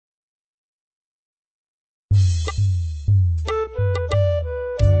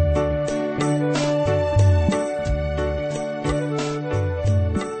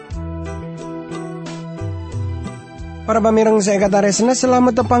Para pamirang saya kata resna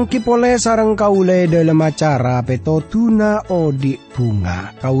selamat tepangki pole sarang kaule dalam acara peto tuna odik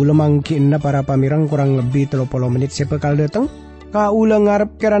bunga. Kaule mangkin para pamirang kurang lebih 30 menit sepekal datang. Kaule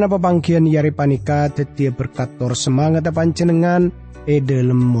ngarep kerana pepangkian yari panika tetia berkator semangat pancenengan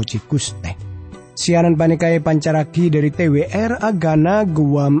dalam moci Guste. Siaran panika pancaraki dari TWR Agana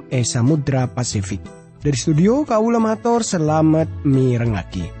Guam Samudra Pasifik. Dari studio kaule matur selamat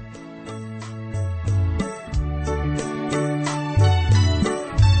mirengaki.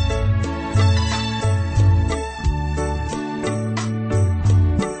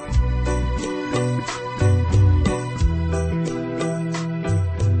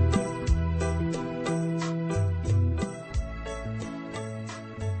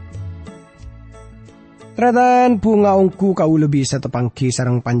 Tretan bunga ungku kau lebih setepangki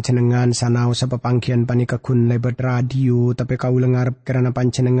sarang pancenengan sanau sepepangkian panikakun lebat radio tapi kau lengarap kerana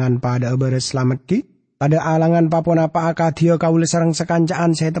pancenengan pada abare selamat ki pada alangan papon apa akadia kau sarang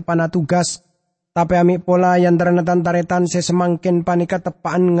sekancaan saya tepana tugas tapi amik pola yang terenatan taretan saya semangkin panika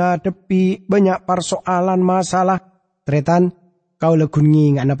tepaan ngadepi banyak persoalan masalah tretan kau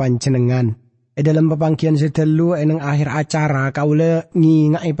legungi ngana pancenengan dalam pepangkian sedelu eneng akhir acara kau le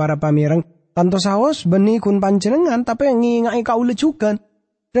ngingai para pamireng tanto saos beni kun pancenengan tapi ngingai kaule juga.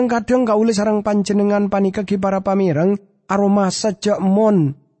 Dan kadang kaule sarang pancenengan panika ki para pamireng aroma sejak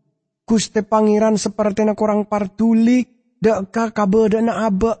mon. Guste pangeran seperti na kurang partuli deka kabeda na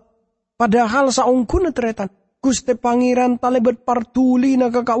abe. Padahal saungkun tretan. Guste pangeran talebet partuli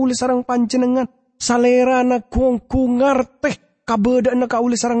na kaule sarang pancenengan. Salera na kongku ngarteh kabeda na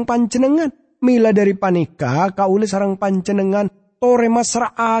kaule sarang pancenengan. Mila dari panika kaule sarang pancenengan tore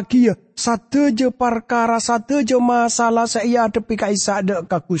masra agia sateje perkara sateje masalah saya adepi kaisa de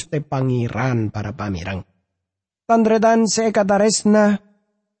ka Guste Pangeran para pamirang. Tandredan saya kata resna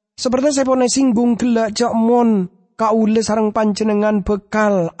seperti saya pone singgung gelak jak mon kaule sarang pancenengan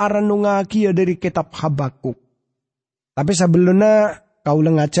bekal aranunga agia dari kitab Habakuk. Tapi sebelumnya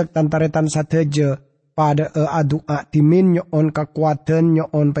kaule ngajak tantaretan sateje pada adua dimin nyon kakuatan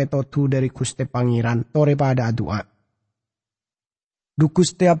nyon petotu dari Guste Pangeran tore pada adua.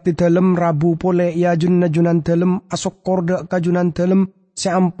 Dukus tiap di dalam rabu pole ya junan dalam asok korda kajunan dalam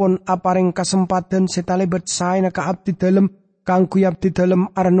seampun apareng kesempatan setalebet saya ka abdi dalam kangku abdi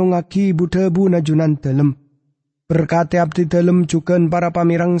dalam arnungaki budebu najunan dalam berkati abdi dalam juga para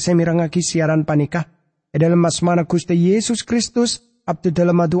pamirang semirangaki siaran panikah dalam asmana Guste Yesus Kristus abdi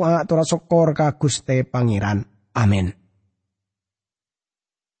dalam doa tora sokor ka Guste Pangeran. Amin.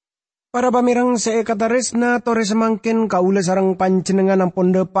 Para pamirang saya kata resna tore semangkin kaule sarang pancenengan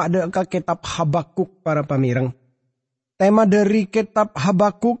ampun depak deka kitab Habakuk para pamirang. Tema dari kitab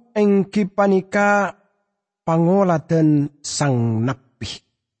Habakuk engki panika pangoladan sang nabi.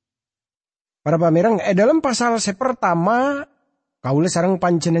 Para pamirang dalam pasal pertama kaule sarang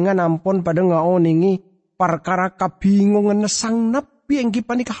pancenengan ampun pada ngaoningi perkara kabingungan sang nabi engki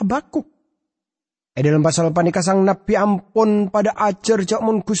panika Habakuk. Dalam pasal panika sang nabi ampun pada ajar jak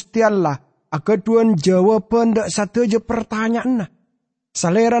mun Gusti Allah akaduan jawaban dak satu aja pertanyaan.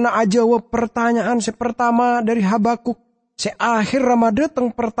 Salera na jawab pertanyaan pertama dari Habakuk. Akhir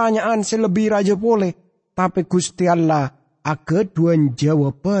ramadeteng pertanyaan lebih raja boleh. Tapi Gusti Allah akaduan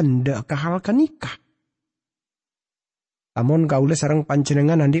jawaban dak kahalkan nikah. Lamun kaule sareng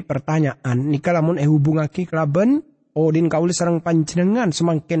panjenengan andi pertanyaan nikah lamun hubungaki kelaban odin kaule sareng panjenengan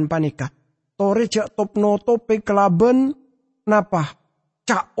semakin panikah. Tore jak top no tope kelaban napa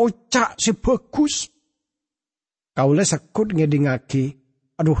cak ocak si bagus. Kaule sekut ngedingaki,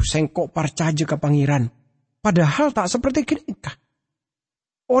 aduh sengkok parcaje ke pangeran. Padahal tak seperti gini kah?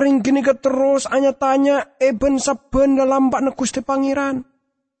 Orang gini ke terus hanya tanya eben saben dalam pak Guste Pangeran.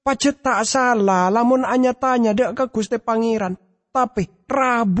 Pajet tak salah lamun hanya tanya dek ke Guste Pangeran. Tapi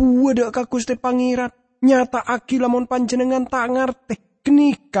rabu dek ke Guste Pangeran. Nyata aki lamun panjenengan tak ngerti.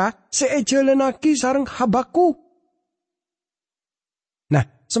 Kenika seejalanaki sareng Habakuk.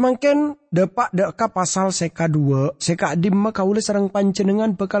 Nah, semangken depak deka pasal seka 2, seka 5 kaule sareng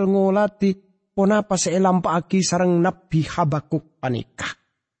panjenengan bakal ngolati ponapa seelampaaki sareng nabi Habakuk panikah.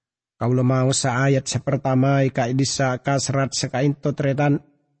 Kaule mau saayat sepertama ika idisa kasrat seka into tretan.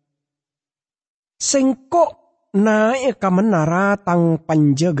 Sengkok nae ka menara tang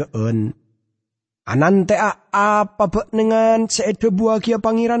panjagaan. Anante apa bek dengan seedebu agia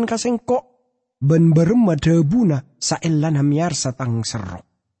pangeran kasengkok ben berema debuna saelan hamiar satang serok.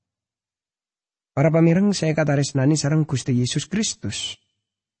 Para pamireng saya kata resnani sareng Gusti Yesus Kristus.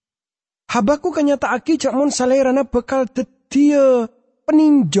 Habakuk kanyata aki cak mon salerana bekal dedia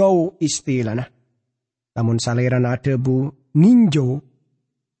peninjau istilahna. Namun salerana debu ninjau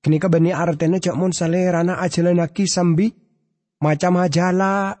Kini bani artena cak mon salerana ajalanaki sambi macam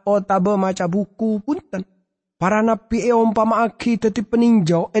majalah otaba maca buku punten. Para nabi umpama aki teti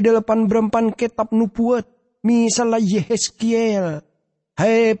peninjau delapan berempan kitab nubuat. Misalnya Yeskiel.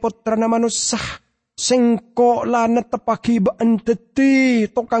 Hai putra manusia sengko la netepaki baan teti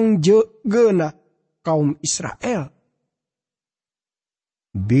tokang jegena kaum Israel.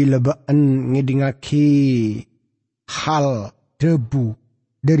 Bila baan ngedingaki hal debu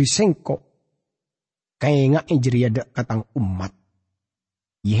dari sengko kaya ijri ada katang umat.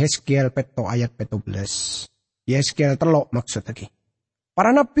 Yeskiel peto ayat 14. Yeskiel telok maksud lagi.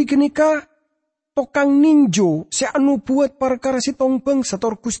 Para nabi kenika tokang ninjo se anu buat perkara si tongbeng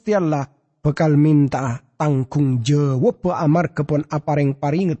sator Gusti Allah bakal minta tanggung jawab amar kepon apareng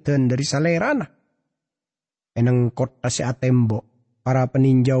paringetan dari salerana. Eneng kota si atembo para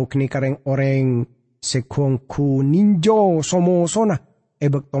peninjau kenika reng oreng sekongku ninjo somosona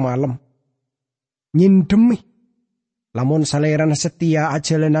ebek to malam. Nyindemi lamun salerana setia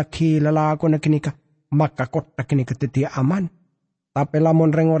ajalanaki lelakona kenika maka kota kenika tetia aman. Tapi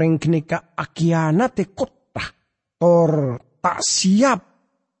lamun reng-oreng kenika akiana te kota tor tak siap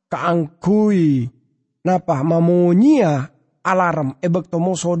kaangkui napa mamunia alarm ebek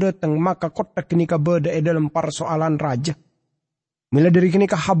tomo sodeteng maka kota kenika beda dalam persoalan raja. Mila dari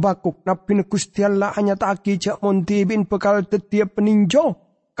kenika Habakuk napin Gusti Allah hanya tak kijak montibin bekal tetiap peninjau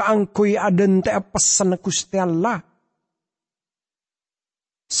kaangkui aden te pesan Gusti Allah.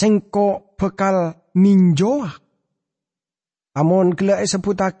 Sengko bekal ninjoa. Amon kila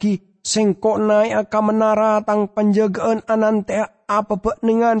seputaki sengko naik aka menara tang penjagaan anante apa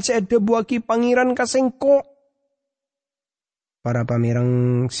dengan seede buaki pangeran ka sengko. Para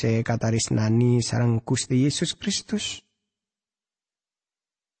pamirang se kataris nani sarang Gusti Yesus Kristus.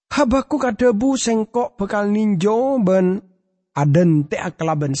 Habakuk adebu sengko bekal ninjo ben aden te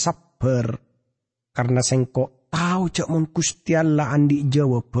akelaban sabar. Karena sengko tahu cak mon Gusti Allah andi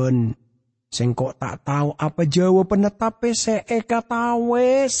jawaban. Sengko tak tahu apa jawaban tapi seeka tawe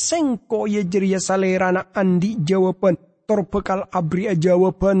sengko ya jeria salerana andi jawaban torbekal abri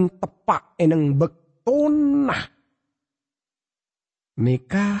jawaban tepak eneng bektonah.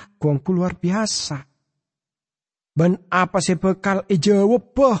 Meka kuangku luar biasa. Ben apa sih bekal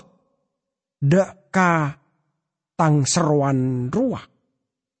jawab bah deka tang seruan ruah.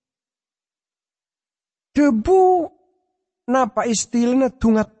 Debu napa istilahnya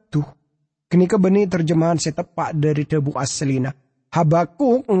tungat tuh. Kenika beni terjemahan setepak dari debu aslina.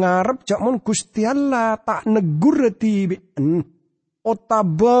 Habakuk ngarep cak mon Gusti Allah tak negur tibin.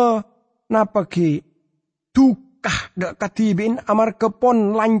 Otaba napa ki dukah dak katibin amar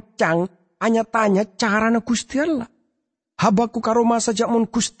kepon lancang hanya tanya cara na Gusti Allah. Habakuk karo masa cak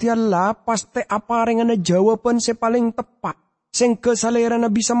mon Gusti Allah pasti apa rengana jawaban se paling tepat. Seng kesalerana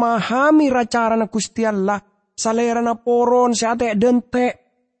bisa mahami cara na Gusti Allah. Salerana poron se ate dente.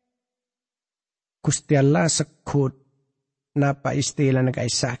 Gusti Allah sekut napa istilah na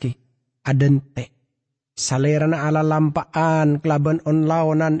kaisaki adente salerana ala lampaan kelaban on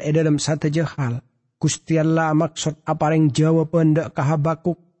lawanan dalam satu jahal Gusti Allah maksud apareng jawaban dak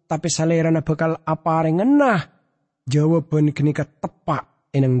kahabakuk tapi salerana bakal apareng ngenah jawaban kenika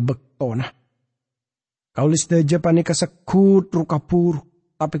tepak eneng bektona kaulis daja panika sekut rukapur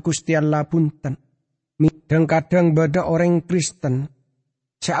tapi Gusti Allah punten kadang-kadang bada orang Kristen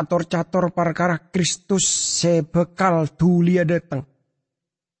seator-cator perkara Kristus sebekal dulia datang.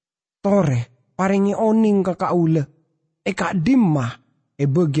 Tore paringi oning ke kaula. Kak dimah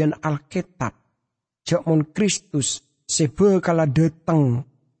bagian Alkitab. Jak mon Kristus sebekal datang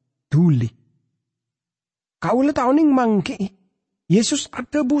duli. Kaula taoning mangki. Yesus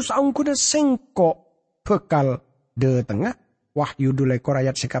ada busaung kuda sengko bekal datang. Wahyu dulai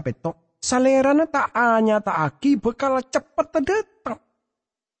korayat sekapeto. Salerana tak anya tak aki bekal cepet datang.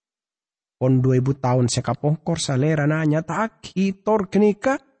 Pon 2000 tahun sekapongkor salera nanya tak kitor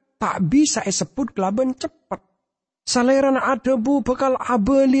kenika tak bisa sebut kelaban cepat. Salera na ada bu bekal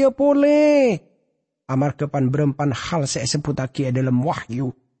abelia pole. Amar kepan berempan hal saya sebut aki dalam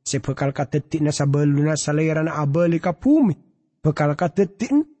wahyu. Sebekal katetik na sabeluna salera na abeli kapumi. Bekal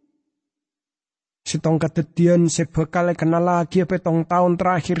katetik. Sitong katetian sebekal kenal lagi petong tahun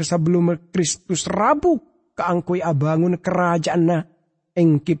terakhir sebelum Kristus rabu. Keangkui abangun kerajaan na.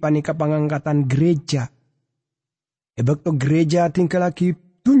 Engki panika pangangkatan gereja. Ebek to gereja tinggal lagi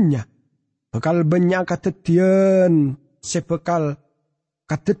dunya. Bekal banyak katetian. Sebekal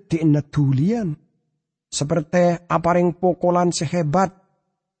katetian natulian. Seperti apareng pokolan sehebat.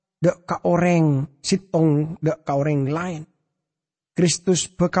 Dek ka orang sitong dek ka orang lain. Kristus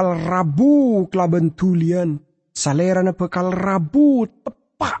bekal rabu kelaban tulian. Salerana bekal rabu tepat.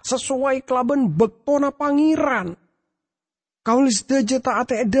 tepak sesuai kelaban bektona pangeran. Kaulis deje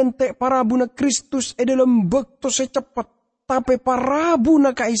taat edente parabuna Kristus dalam bekto secepat, tapi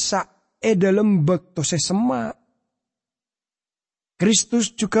parabuna kaisa dalam bekto sesemak.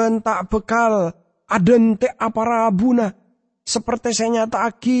 Kristus juga tak bekal adente aparabuna, seperti saya nyata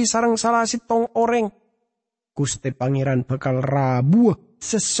aki sarang salah sitong orang. Gusti Pangeran bekal rabu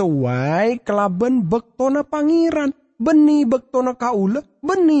sesuai kelaban bektona pangeran. Beni bektona kaula,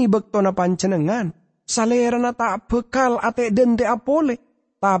 beni bektona pancenengan. Salerana tak bekal ate dente apole.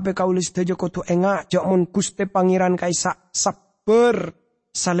 Tapi kaulis tejo kotu engak jakmon Gusti Pangeran kaisa sabar.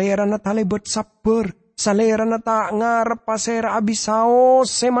 Salerana talebet sabar. Salerana tak ngarep pasera abisao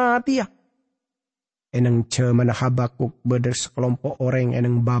sematia. Eneng cemen Habakuk beder sekelompok orang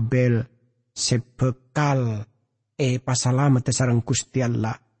eneng Babel sebekal pasalamat sareng Gusti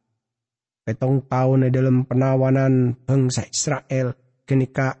Allah. Petong tahun dalam penawanan bangsa Israel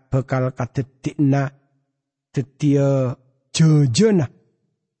kenika bekal katetikna tetia jejena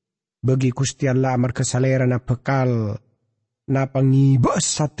bagi Gusti Allah amar kesalerana bekal na pangibas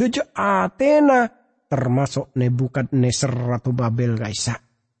sateja Atena termasuk Nebukadnezar Ratu Babel kaisa.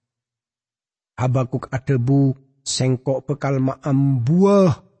 Habakuk adebu sengkok bekal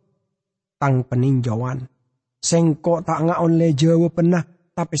maambuah tang peninjauan. Sengkok tak ngaon le jawaban nah,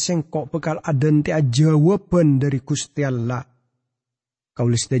 tapi sengkok bekal adente jawaban dari Gusti Allah.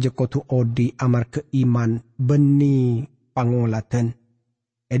 Kaulis deje kotu odi amar keiman beni pangolaten.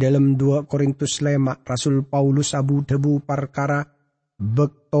 Dalam 2 Korintus 5 Rasul Paulus abu debu perkara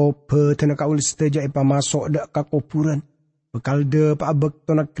bekto betena kaulis deje pamasok dak kakuburan. Bekal de pa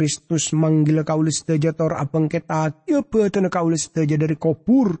bekto na Kristus manggil kaulis deje tor abang ketak ya betena kaulis deje dari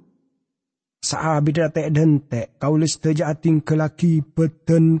kubur. Saabi date dente kaulis deje ating kelaki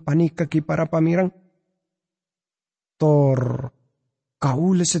beden panika ki para pamirang. Tor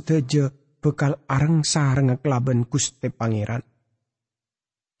kaulis deje bekal arang sareng kelaban Gusti Pangeran.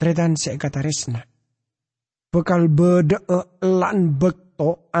 Tretan sekataresna. Bekal beda lan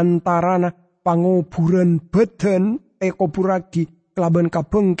bekto antarana pangoburan beden ekopuragi kelaban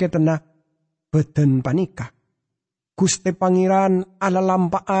kabengketena beden panika. Gusti Pangeran ala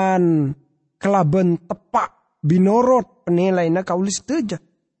lampaan kelaban tepak binorot penilai na kaulis teja.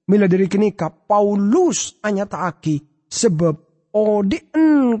 Mila dari kenika Paulus anyata aki sebab odi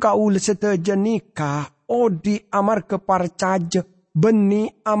kaulis teja nikah odi amar keparcaja beni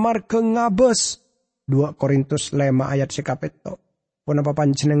amar ke ngabes. 2 Korintus 5 ayat sekapeto. Punapa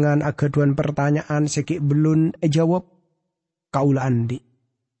panjenengan agaduan pertanyaan seki belum jawab. Kaula andi.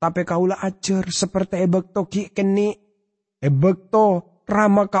 Tapi kaula ajar seperti ebekto ki keni. Ebekto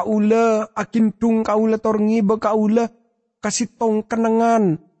rama kaula akintung kaula tor ngibe kaula kasih tong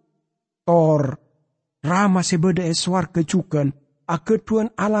kenangan. Tor rama sebeda eswar kejukan.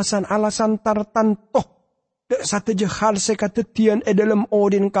 Agaduan alasan-alasan tartantoh. Dek satu hal sekatetian dalam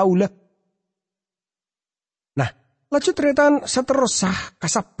odin kaula. Nah, lanjut retan seterusah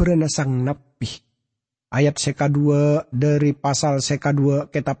kasabaran sang nabi. Ayat seka 2 dari pasal seka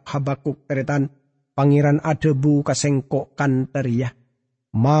 2 kitab Habakuk retan. Pangeran adebu kasengkok kanteria.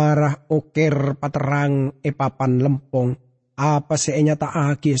 Marah oker paterang epapan lempong. Apa seenya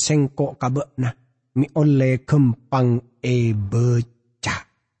taaki sengkok kabekna. Mi oleh gempang beca.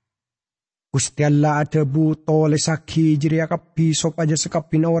 Gusti Allah ada buto lesaki jiri akapi sopaja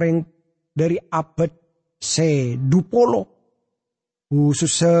sekapin orang dari abad se-20.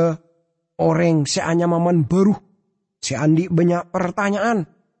 Khusus orang seanya maman baru. Seandi banyak pertanyaan.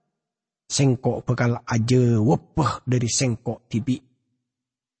 Sengkok bakal aja wepeh dari sengkok tibi.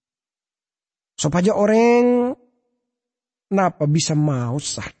 Sopaja orang napa bisa mau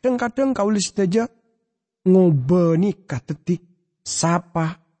sah. Kadang kaulis saja ngobeni kateti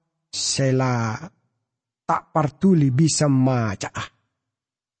sapa sela tak partuli bisa maca.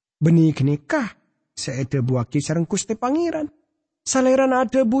 Benih kenikah seede buaki sareng Gusti Pangeran. Saleran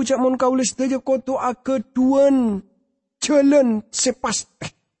ada bujak mun kaulis saja kotu akeduan jalan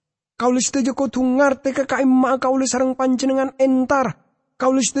sepaste. Kaulis saja kotu ngarte kekaima kaulis sareng panjenengan entar.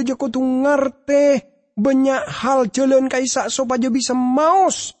 Kaulis saja kotu ngarte banyak hal jalan kaisa sopaja bisa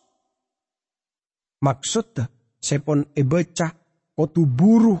maos. Maksud sepon ebeca kotu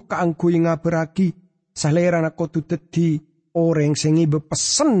buruh kaangku yang ngaberaki salerana kotu tedi orang sengi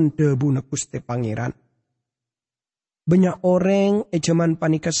bepesen debu na Gusti Pangeran. Banyak orang jaman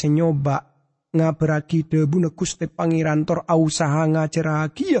panika senyoba ngaberaki debu na Gusti Pangeran tor ausaha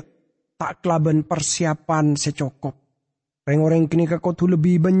ngaceraki ya tak kelaban persiapan secokop. Orang-orang kini kotu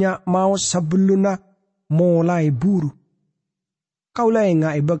lebih banyak mau sebelumnya mulai buru. Kaulah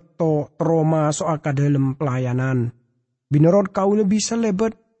nga ibekto trauma soal dalam pelayanan. Binerot kau lebih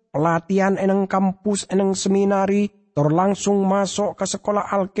selebet pelatihan eneng kampus eneng seminari tor langsung masuk ke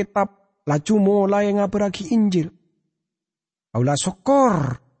sekolah Alkitab laju mulai ngabaragi Injil. Kaulah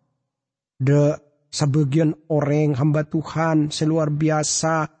syukur de sebagian orang hamba Tuhan seluar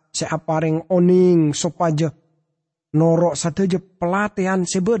biasa seapareng oning sopaja norok sateja pelatihan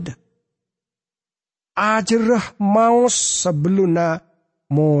sebeda. Ajerah maus sebelumna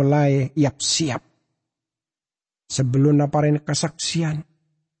mulai siap. Sebelumna paren kesaksian,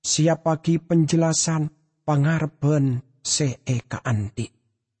 siap lagi penjelasan pangarben seeka anti.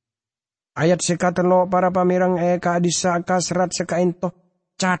 Ayat sekatelo para pamirang eka disaka serat sekainto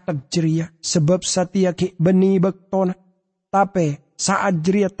catat jeria sebab satiaki beni bektona. Tapi saat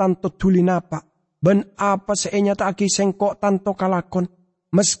jeria tanto tulinapa ben apa seenya taki sengkok tanto kalakon.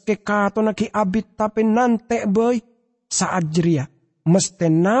 Meski kato naki abit tapi nante boy saat jeria. Mesti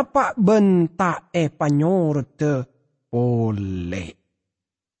napa benta panyorte oleh.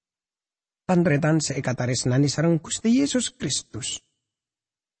 Tandretan seekataris nani sareng Gusti Yesus Kristus.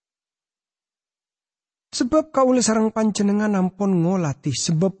 Sebab kaula sareng panjenengan ampun ngolati.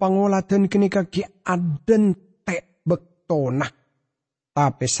 Sebab pangoladan kini kaki aden te bektona.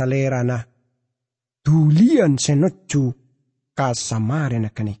 Tapi salerana dulian senocu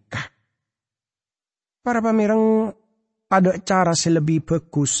kasamarena kenikah. Para pamirang pada cara selebih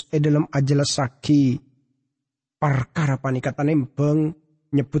bagus dalam ajelasaki perkara panika tanembeng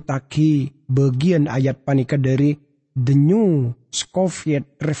nyebutaki bagian ayat panika dari The New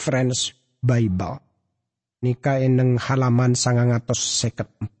Scofield Reference Bible. Nika eneng halaman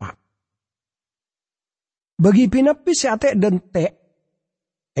 954. Bagi pinapi si ate dente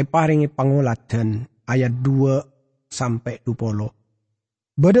paringi pangoladan ayat 2 sampai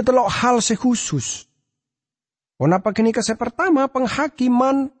 20. Bada telok hal sekhusus. Kenapa kini kese pertama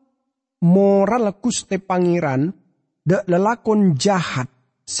penghakiman moral Gusti Pangeran de lelakon jahat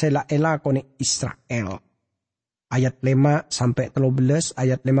sela elakone Israel. Ayat 5 sampai 13,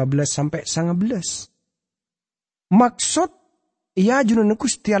 ayat 15 sampai 19. Maksud ia junun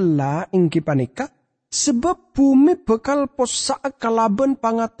Gusti Allah ingki panika sebab bumi bekal posa kalaben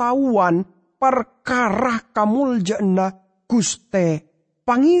pangatahuan perkara kamuljana Gusti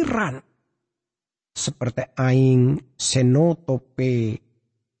Pangeran. Seperti aing senotope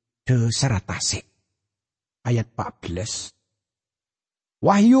de saratase. Ayat 14.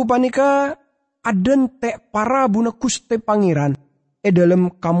 Wahyu panika aden te para buna Gusti Pangeran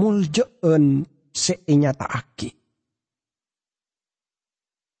dalam kamuljaan seinyataaki.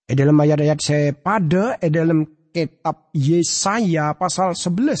 Dalam ayat-ayat sepada dalam kitab Yesaya pasal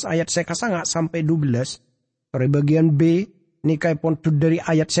 11 ayat sekasanga sampai 12. Dari bagian B nikai pon dari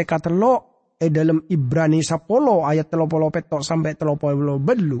ayat sekatelo dalam Ibrani 10 ayat 37 sampai 30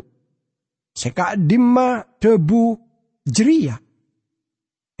 belu. Seka dimma debu jeria.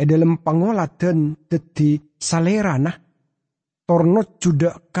 Dalam pangoladan dadi salerana torno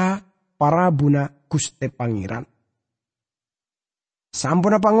judaka para buna Gusti Pangeran.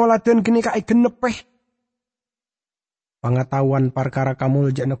 Sampuna pangoladan kini kai genepeh. Pengetahuan perkara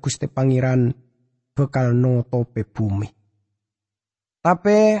kamuljana Gusti Pangeran bekal notope bumi.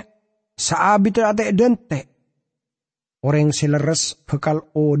 Tapi saabit ate dente orang seleres bekal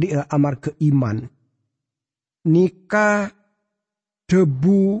odi amar keiman. Nika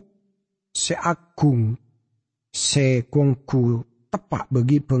debu seagung segongku tepak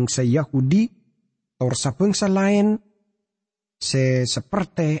bagi bangsa Yahudi torsa bangsa lain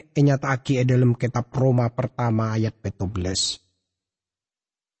seperti enyataki dalam kitab Roma pertama ayat 17.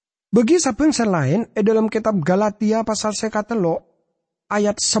 Bagi sabangsa lain dalam kitab Galatia pasal 1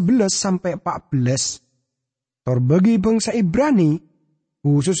 ayat 11 sampai 14. Bagi bangsa Ibrani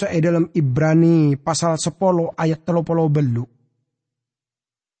khususnya dalam Ibrani pasal 10 ayat 30 belu.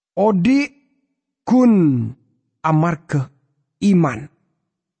 Odi kun amarga iman.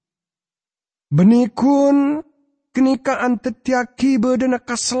 Benikun kenikaan tetiaki bedana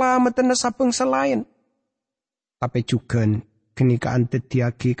keselamatan sabang selain. Tapi juga kenikaan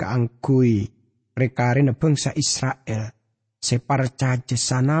tetiaki keangkui rekarin bangsa Israel. Separcaje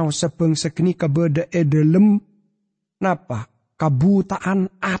sanau sebangsa kenika beda edelem napa kabutaan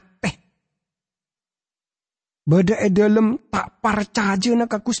ateh. Beda edelem tak parcaje na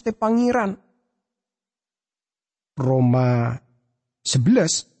Gusti Pangeran. Roma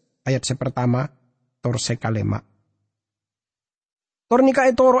 11 ayat sepertama tor sekalema. Tornika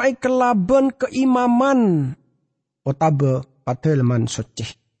etoro ay kelaban keimaman otabe patelman soceh.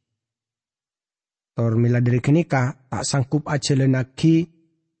 Tor mila dari kenika tak sangkup aja lenaki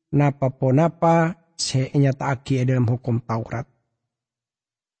napa senyataaki dalam hukum Taurat.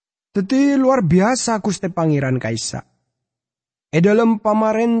 Teti luar biasa Gusti Pangeran kaisa. dalam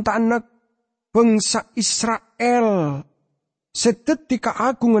pamerintahan bangsa Israel. Setetika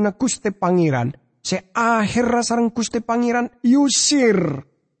aku ngena Gusti Pangeran, akhir sareng Gusti Pangeran yusir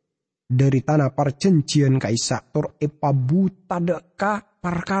dari tanah perjanjian kaisa tur epabuta deka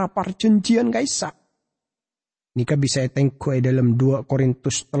perkara perjanjian kaisa. Nika bisa tengku dalam 2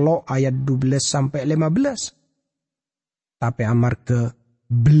 Korintus 3 ayat 12 sampai 15. Tapi amarga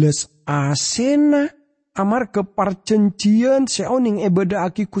beles asena, amarga perjanjian seoning ebeda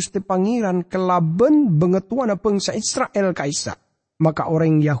aki Gusti Pangeran kelaben bengetuana bangsa Israel kaisa. Maka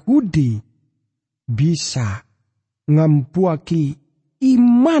orang Yahudi bisa ngampuaki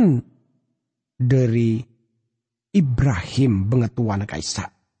iman dari Ibrahim bengetuana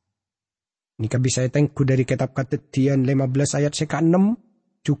kaisa. Nika bisa tengku dari kitab Kejadian 15 ayat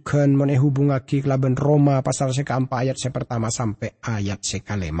 6 juga meneh hubungake kelaban Roma pasal 4 ayat 1 sampai ayat 5.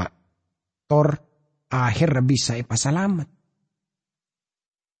 Tor akhir bisa ipasalamet.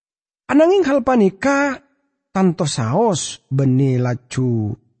 Ananging hal panika tanto saos beni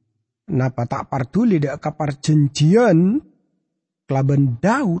laju napa tak partuli dak kapar janjian kelaban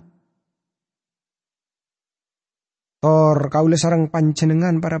Daud. Tor kaula sareng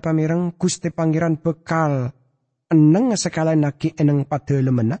panjenengan para pamireng Gusti Pangeran bekal eneng sekalian lagi eneng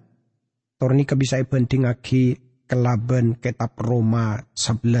padelemena. Tor nika bisa bandingake kelaban kitab Roma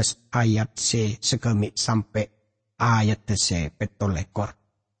 11 ayat segemi sampai ayat 17.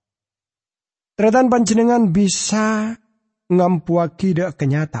 Tretan panjenengan bisa ngampuaki dak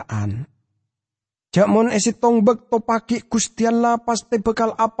kenyataan. Jamon esitong bekto paki Gusti Allah pasti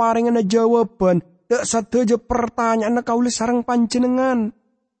bekal apa rengena jawaban. Dak sadeja pertanyaan kaula sareng panjenengan.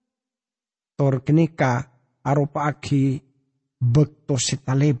 Tor kenika arupa aki bekto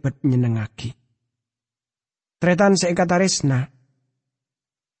sitalebet nyenengaki. Tretan seikataresna.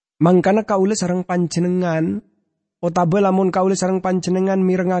 Mangkana kaula sareng panjenengan otabe lamun kaula sareng panjenengan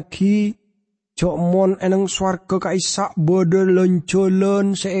mirengagi jok mon eneng swarga kaisa bodo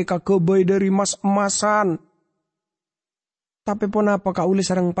loncolon seeka kebay dari mas-emasan. Tapi pun apa kaula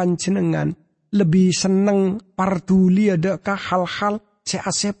sareng panjenengan lebih seneng parduli adakah hal-hal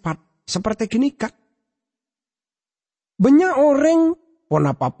seasepat seperti gini kak. Banyak orang pon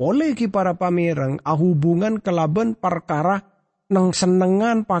apa boleh ki para pamireng hubungan kelaban perkara nang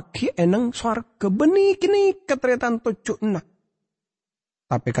senengan pagi eneng swarga beni kini ketretan tujuh.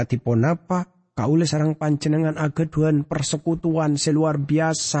 Tapi katipun apa kaule sarang panjenengan agaduan persekutuan seluar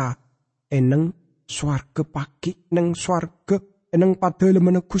biasa eneng swarga pagi neng swarga eneng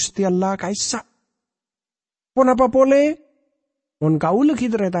padahal Gusti Allah kaisa. Pon apa boleh? Mon kaula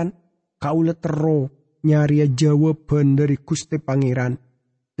kitretan, kaula tero nyari jawaban dari Gusti Pangeran.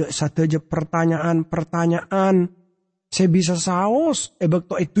 Dek sadeja pertanyaan-pertanyaan. Saya bisa saos,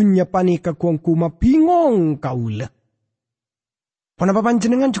 bekto itunya panika kuangkuma bingong kaula. Pon apa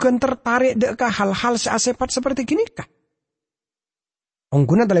panjenengan juga tertarik dekkah hal-hal seasepat seperti gini kah?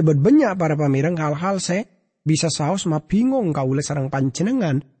 Ongguna terlibat banyak para pamireng hal-hal saya bisa saos ma bingung kaula sarang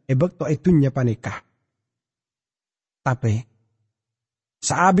panjenengan bekto itunya panikah. Tapi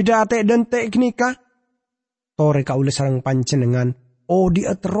saabida ate dan teknika tore kaula sarang panjenengan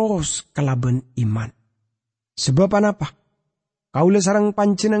dia terus kelaban iman. Sebab apa? Kaula sarang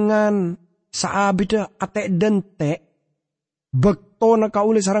panjenengan saabida ate dan tek bekto na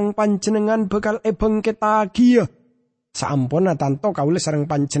kaula sarang panjenengan bekal bengketagia. Saampuna tanto kaula sarang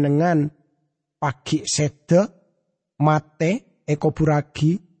panjenengan pagi seda mate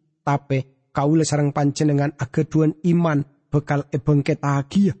ekoburagi tapi kaula sareng panjenengan agaduan iman bekal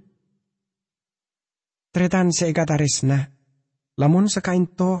bengketagia. Tretan seikataresna lamun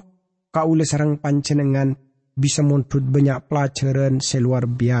sekainto kaula sareng panjenengan bisa muntut banyak pelajaran seluar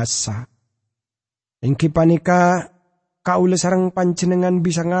biasa. Engki panika kaula sareng panjenengan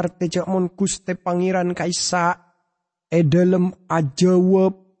bisa ngarti cek mon Gusti Pangeran kaisa dalam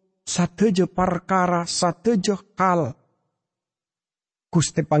ajawab sateja perkara, sateja hal.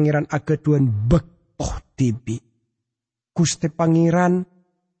 Gusti Pangeran agaduan bektoh tibi. Gusti Pangeran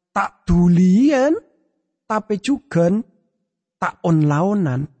tak dulian, tapi juga tak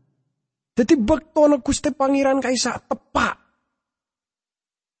onlaunan. Jadi bektoh na Gusti Pangeran kaisa tepak.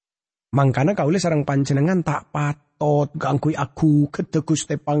 Mangkana kaula sareng panjenengan tak patot gangkui aku kete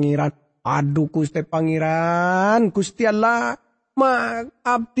Gusti Pangeran. Aduh Gusti Pangeran, Gusti Allah. Mak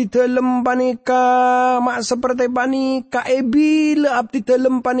abdi dalam panika, mak seperti panika, bila abdi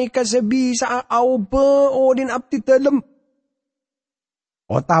dalam panika sebisa aube odin abdi dalam.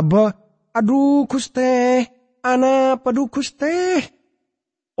 Otaba, aduh Gusti, ana padu Gusti.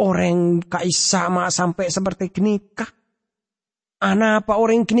 Orang kaisa mak sampai seperti genika. Ana apa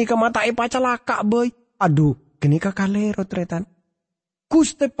orang genika mata pacalaka boy. Aduh, genika kalero tretan.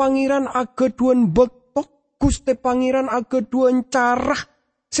 Gusti Pangeran agaduan bekto, Gusti Pangeran agaduan carah.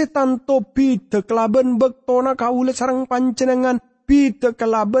 Setanto bida kelaban bektona kaula sareng panjenengan, bida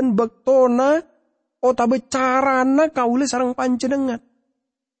kelaban bektona otabe carana kaula sareng panjenengan.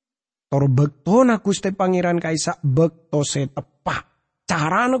 Tor bektona Gusti Pangeran kaisa bekto setepak.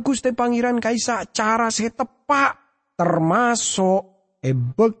 Carana Gusti Pangeran kaisa cara setepak. Termasuk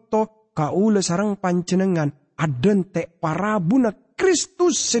bekto kaula sareng panjenengan adente parabuna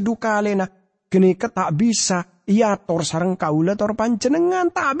Kristus sedukalena. Geni tak bisa iator sareng kaula tor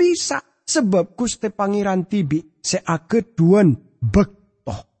panjenengan tak bisa. Sebab Gusti Pangeran tibi seageduan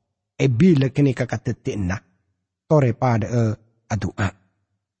bekto. Bila kini kakatetina tore pada adua.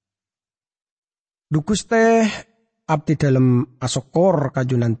 Dukus teh abdi dalam asokor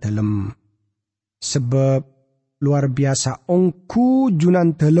kajunan dalam. Sebab luar biasa ongku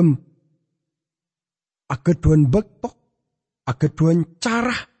junan dalam. Ageduan bekto, ageduan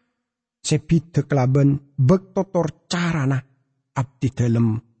carah. Sebida kelaban bekto tor carana abdi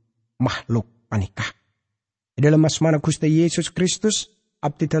dalam makhluk panikah. Dalam asmana Gusti Yesus Kristus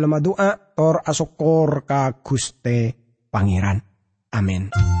abdi dalam doa tor asokor ka Gusti Pangeran. Amin.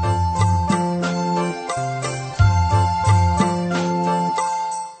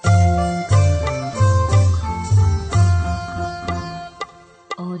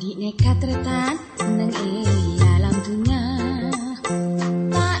 Odi nekat retan nang alam dunia,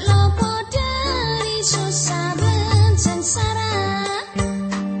 tak lopo dari susah ben sengsara.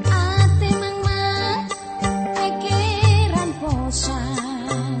 Ate mang pikiran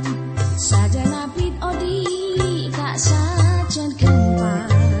bosan, saja napit odi tak sajen gempar.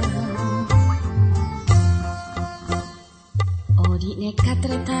 Odi nekat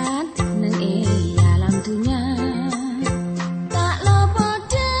retan nang alam dunia.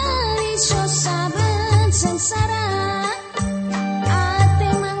 Sengsara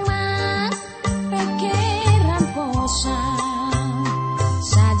ate mang pikiran bosan,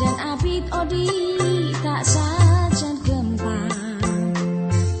 sajan abid odi tak sajan gempar.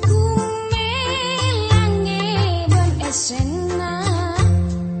 Kumelange ben esena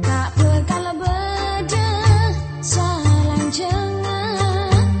tak berkala beda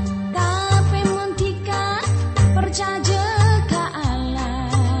salanjengan, tapi muntika percaya ka Allah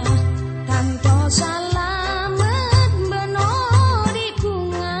tanpa salah.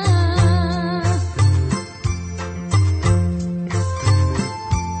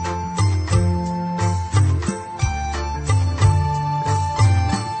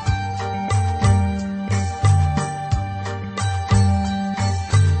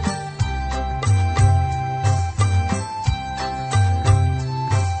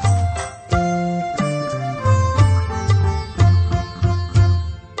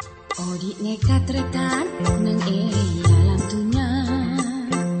 Nekat retan nang alam dunia,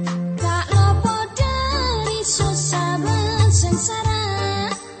 tak lopo dari susah ben sengsara.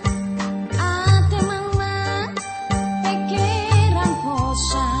 Ate mang pikiran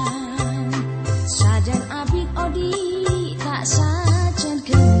bosan, sajan abid odi tak sajen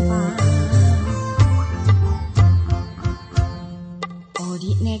gempar.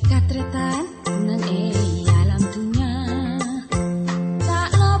 Odi nekat retan nang